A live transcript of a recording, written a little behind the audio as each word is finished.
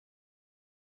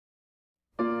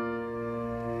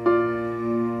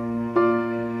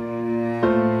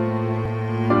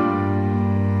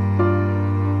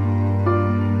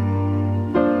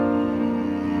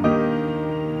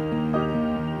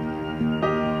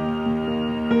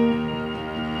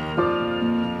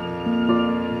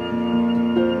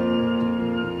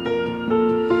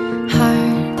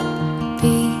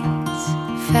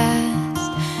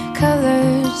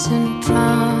Colors and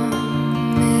promises,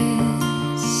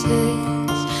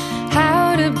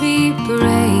 how to be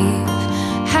brave,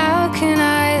 how can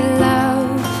I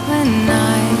love when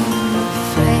I'm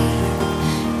afraid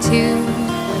to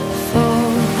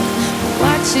fall,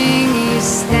 watching you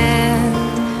stand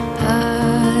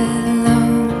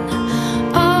alone,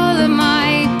 all of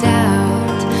my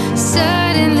doubt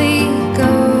suddenly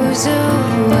goes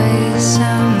away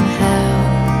somehow.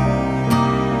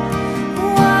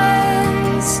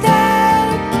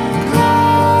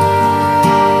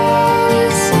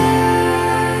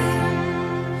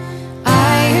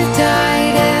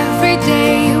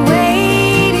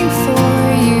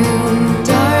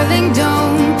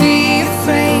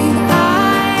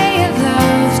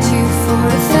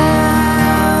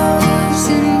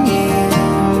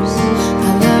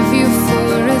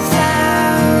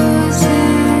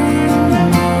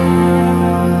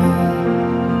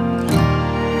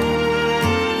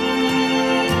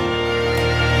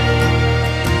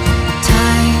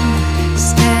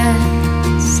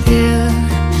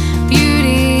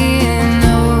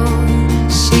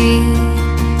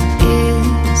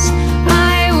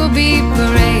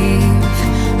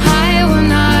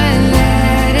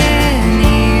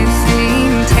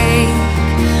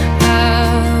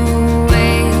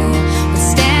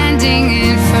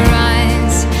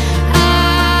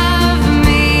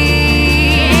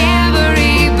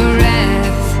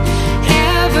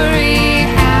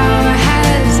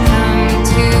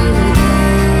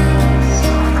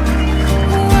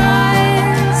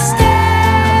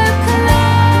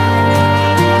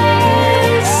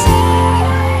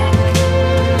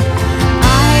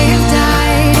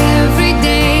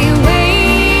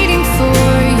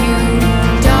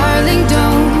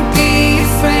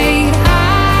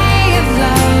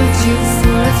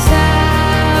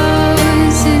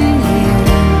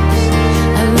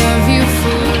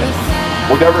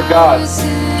 Whatever God,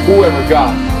 whoever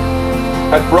God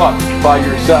had brought by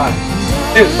your side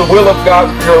is the will of God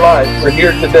for your life. We're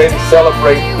here today to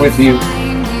celebrate with you,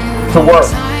 to work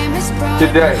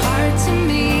today,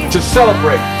 to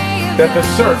celebrate that the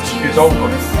search is over.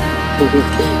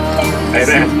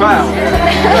 Amen. Found.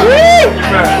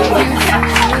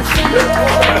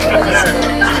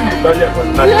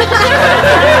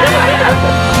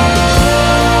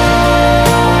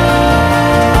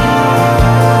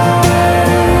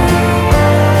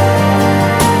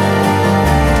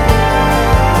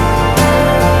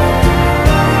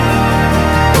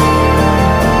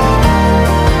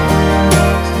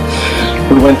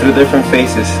 We went through different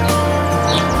phases,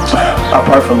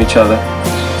 apart from each other,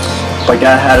 but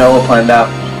God had it all planned out.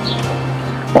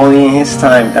 Only in His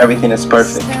time, everything is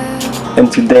perfect,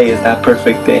 and today is that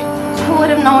perfect day. Who would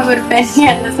have known we would have been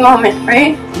here at this moment,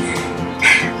 right?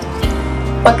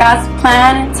 But God's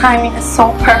plan and timing is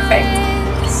so perfect,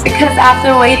 because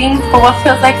after waiting for what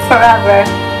feels like forever,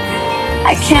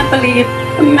 I can't believe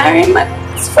I'm marrying my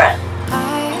best friend.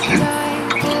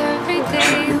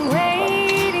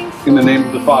 In the name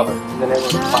of the Father,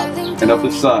 and of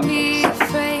the Son,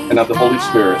 and of the Holy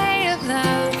Spirit.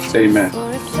 Amen. All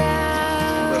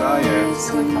that I am,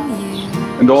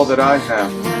 and all that I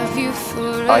have,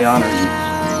 I honor you.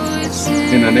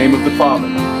 In the name of the Father,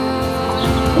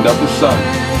 and of the Son,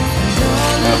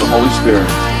 and of the Holy Spirit.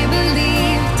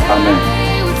 Amen.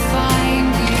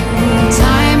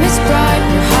 Time has brought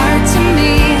your heart to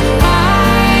me. I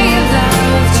have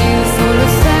loved you for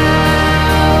 1,000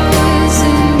 years.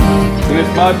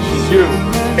 Inasmuch as you,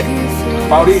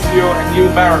 Mauricio, and you,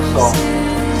 Marisol,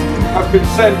 have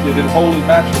consented in holy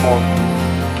matrimony,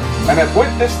 and have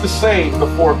witnessed the same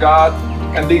before God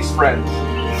and these friends,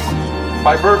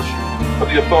 by virtue of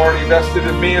the authority vested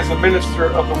in me as a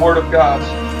minister of the Word of God,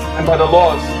 and by the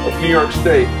laws of New York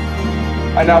State,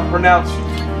 I now pronounce you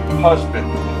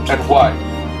husband and wife.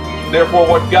 Therefore,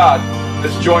 what God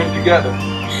has joined together,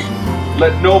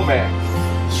 let no man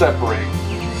separate.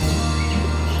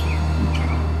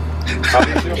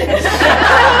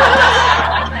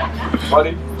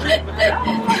 Buddy,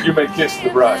 you may kiss the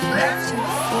bride.